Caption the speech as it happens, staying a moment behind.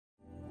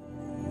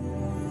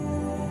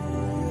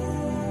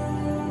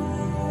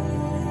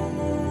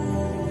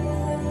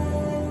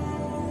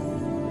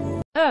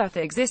Earth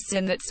exists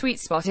in that sweet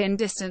spot in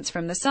distance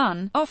from the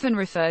Sun, often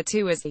referred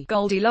to as the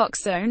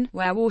Goldilocks zone,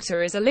 where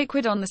water is a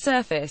liquid on the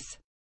surface.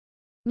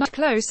 Much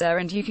closer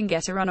and you can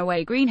get a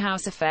runaway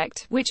greenhouse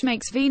effect, which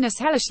makes Venus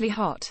hellishly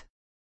hot.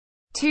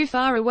 Too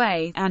far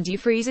away, and you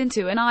freeze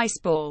into an ice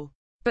ball.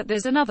 But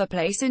there's another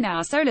place in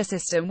our solar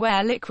system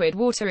where liquid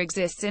water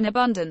exists in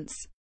abundance.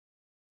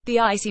 The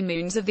icy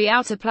moons of the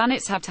outer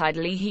planets have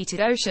tidally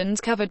heated oceans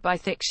covered by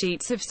thick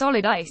sheets of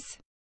solid ice.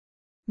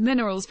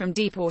 Minerals from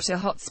deep-water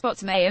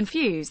hotspots may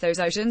infuse those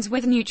oceans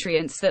with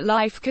nutrients that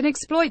life can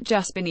exploit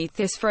just beneath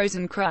this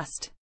frozen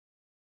crust.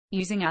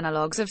 Using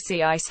analogues of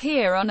sea ice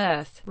here on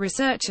Earth,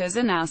 researchers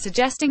are now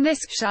suggesting this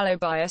shallow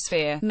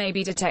biosphere may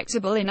be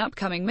detectable in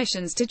upcoming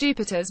missions to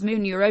Jupiter's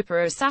moon Europa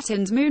or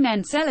Saturn's moon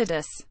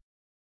Enceladus.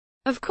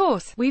 Of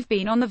course, we've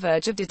been on the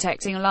verge of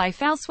detecting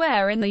life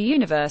elsewhere in the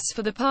universe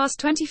for the past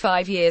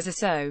 25 years or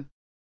so.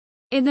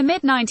 In the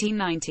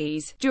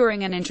mid-1990s,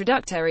 during an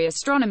introductory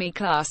astronomy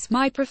class,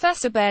 my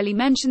professor barely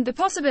mentioned the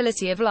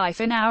possibility of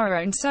life in our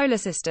own solar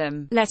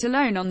system, let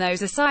alone on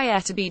those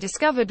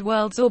yet-to-be-discovered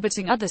worlds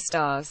orbiting other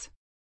stars.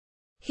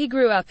 He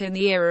grew up in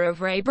the era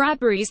of Ray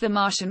Bradbury's The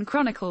Martian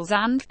Chronicles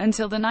and,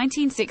 until the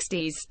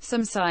 1960s,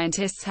 some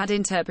scientists had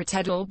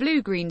interpreted all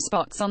blue-green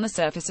spots on the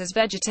surface as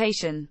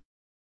vegetation.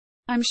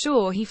 I'm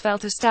sure he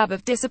felt a stab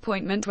of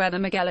disappointment where the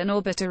Magellan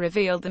orbiter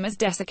revealed them as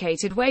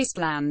desiccated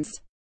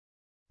wastelands.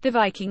 The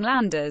Viking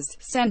landers,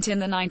 sent in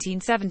the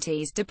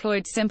 1970s,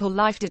 deployed simple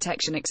life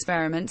detection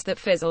experiments that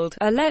fizzled,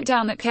 a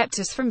letdown that kept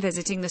us from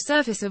visiting the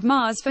surface of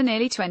Mars for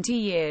nearly 20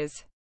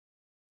 years.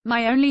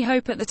 My only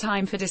hope at the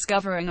time for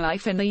discovering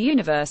life in the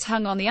universe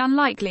hung on the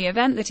unlikely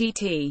event that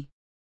ET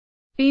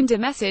beamed a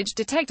message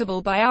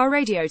detectable by our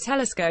radio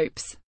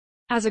telescopes.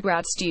 As a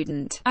grad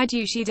student, I'd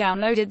usually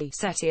downloaded the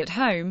SETI at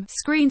Home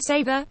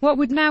screensaver, what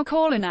would now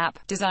call an app,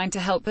 designed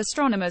to help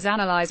astronomers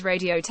analyze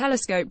radio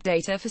telescope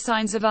data for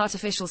signs of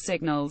artificial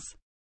signals.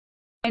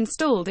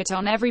 Installed it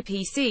on every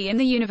PC in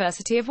the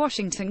University of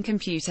Washington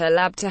computer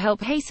lab to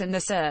help hasten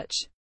the search.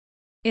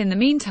 In the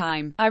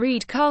meantime, I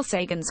read Carl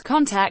Sagan's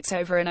Contact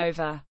over and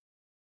over.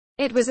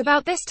 It was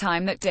about this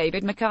time that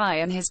David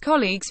McKay and his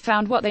colleagues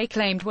found what they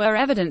claimed were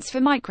evidence for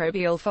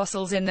microbial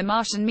fossils in the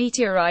Martian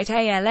meteorite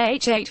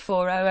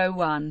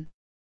ALH-84001.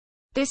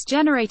 This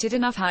generated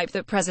enough hype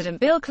that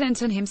President Bill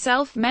Clinton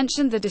himself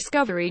mentioned the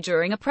discovery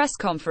during a press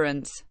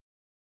conference.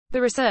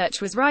 The research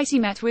was rightly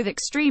met with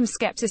extreme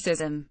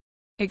skepticism.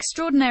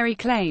 Extraordinary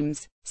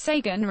claims,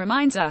 Sagan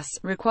reminds us,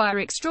 require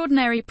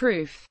extraordinary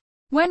proof.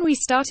 When we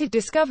started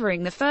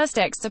discovering the first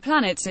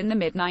exoplanets in the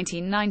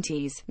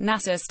mid-1990s,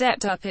 NASA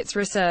stepped up its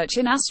research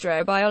in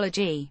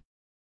astrobiology.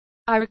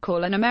 I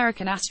recall an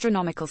American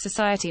Astronomical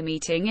Society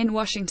meeting in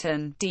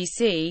Washington,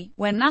 D.C.,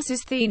 when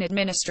NASA's then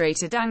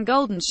Administrator Dan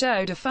Golden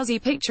showed a fuzzy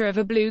picture of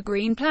a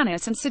blue-green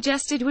planet and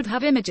suggested would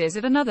have images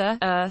of another,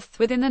 Earth,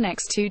 within the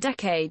next 2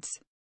 decades.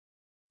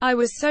 I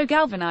was so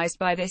galvanized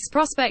by this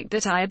prospect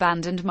that I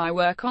abandoned my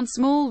work on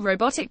small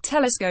robotic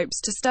telescopes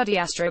to study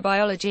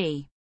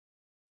astrobiology.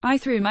 I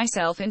threw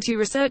myself into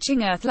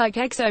researching Earth-like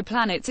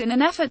exoplanets in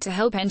an effort to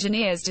help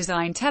engineers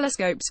design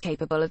telescopes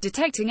capable of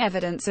detecting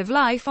evidence of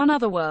life on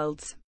other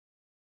worlds.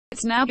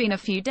 It's now been a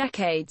few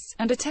decades,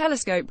 and a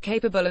telescope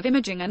capable of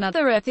imaging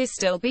another Earth is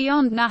still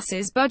beyond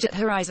NASA's budget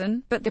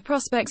horizon, but the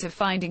prospects of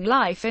finding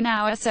life in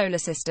our solar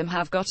system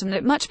have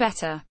gotten much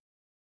better.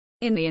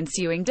 In the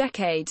ensuing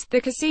decades, the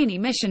Cassini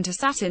mission to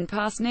Saturn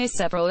passed near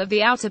several of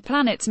the outer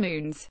planet's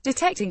moons,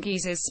 detecting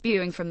geysers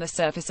spewing from the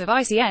surface of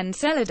icy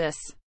Enceladus.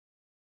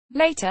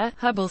 Later,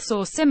 Hubble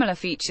saw similar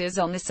features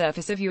on the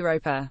surface of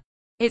Europa.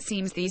 It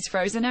seems these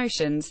frozen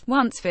oceans,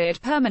 once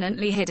feared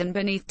permanently hidden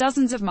beneath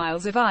dozens of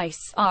miles of ice,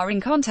 are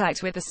in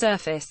contact with the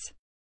surface.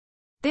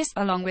 This,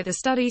 along with a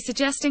study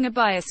suggesting a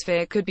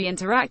biosphere could be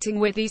interacting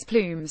with these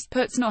plumes,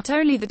 puts not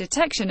only the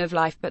detection of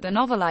life but the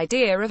novel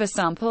idea of a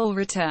sample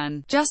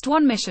return, just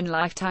one mission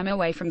lifetime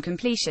away from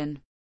completion.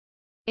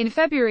 In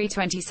February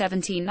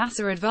 2017,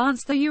 NASA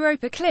advanced the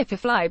Europa Clipper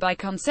flyby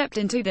concept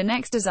into the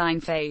next design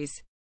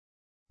phase.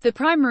 The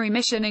primary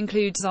mission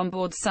includes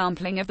onboard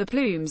sampling of the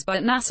plumes,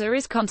 but NASA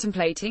is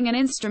contemplating an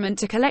instrument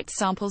to collect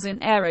samples in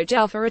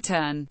aerogel for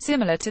return,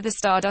 similar to the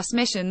Stardust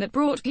mission that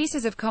brought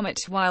pieces of Comet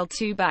Wild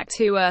 2 back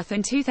to Earth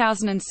in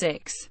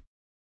 2006.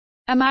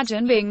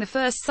 Imagine being the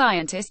first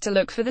scientist to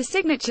look for the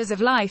signatures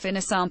of life in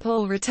a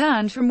sample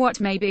returned from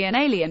what may be an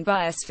alien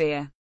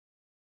biosphere.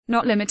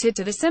 Not limited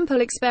to the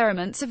simple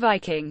experiments of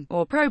Viking,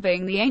 or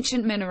probing the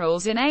ancient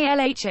minerals in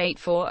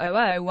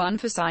ALH-84001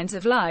 for signs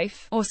of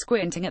life, or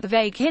squinting at the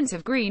vague hints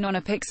of green on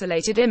a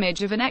pixelated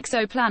image of an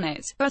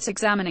exoplanet, but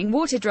examining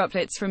water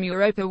droplets from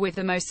Europa with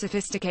the most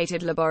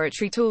sophisticated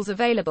laboratory tools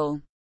available.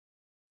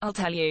 I'll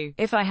tell you,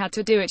 if I had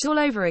to do it all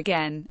over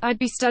again, I'd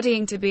be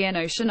studying to be an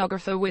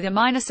oceanographer with a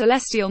minor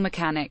celestial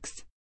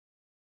mechanics.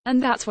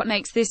 And that's what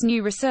makes this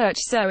new research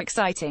so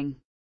exciting.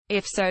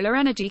 If solar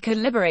energy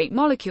can liberate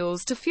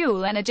molecules to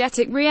fuel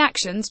energetic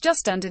reactions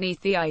just underneath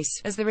the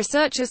ice, as the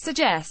researchers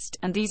suggest,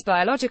 and these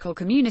biological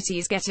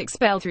communities get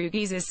expelled through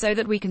geysers so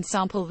that we can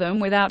sample them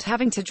without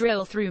having to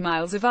drill through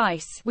miles of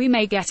ice, we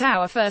may get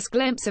our first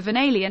glimpse of an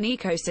alien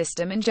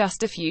ecosystem in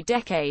just a few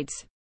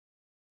decades.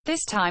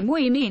 This time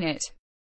we mean it.